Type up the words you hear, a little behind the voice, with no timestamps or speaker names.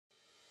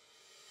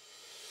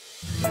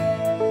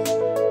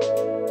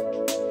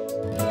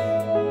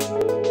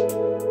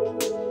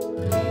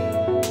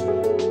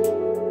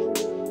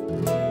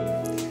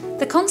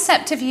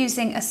concept of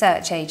using a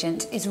search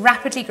agent is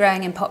rapidly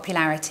growing in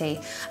popularity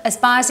as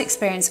buyers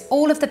experience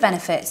all of the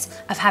benefits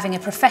of having a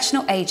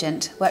professional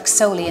agent work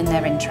solely in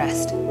their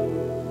interest.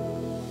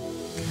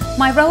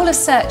 My role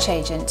as search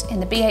agent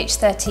in the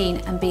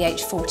BH13 and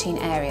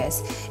BH14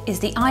 areas is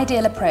the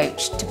ideal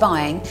approach to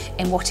buying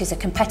in what is a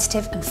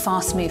competitive and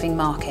fast-moving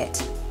market.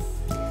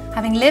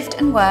 Having lived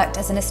and worked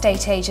as an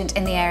estate agent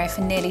in the area for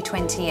nearly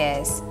 20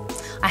 years,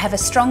 I have a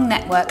strong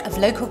network of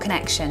local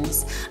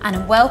connections and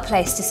am well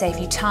placed to save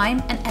you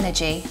time and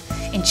energy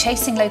in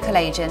chasing local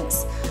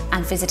agents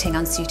and visiting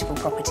unsuitable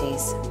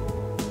properties.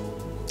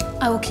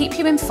 I will keep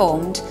you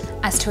informed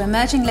as to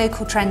emerging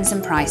local trends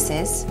and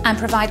prices and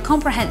provide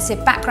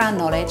comprehensive background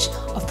knowledge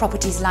of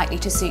properties likely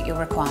to suit your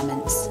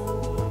requirements.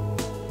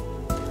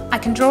 I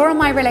can draw on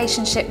my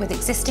relationship with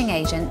existing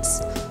agents,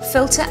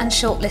 filter and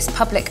shortlist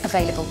public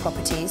available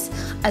properties,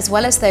 as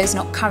well as those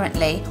not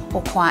currently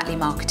or quietly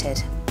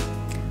marketed.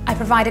 I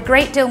provide a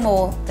great deal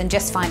more than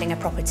just finding a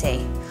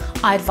property.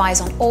 I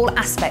advise on all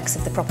aspects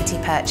of the property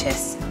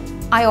purchase.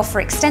 I offer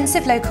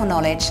extensive local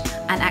knowledge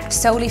and act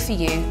solely for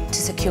you to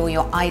secure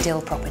your ideal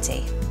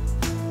property.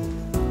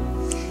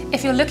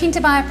 If you're looking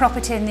to buy a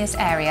property in this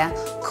area,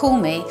 call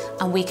me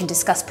and we can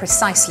discuss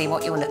precisely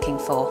what you're looking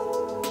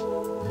for.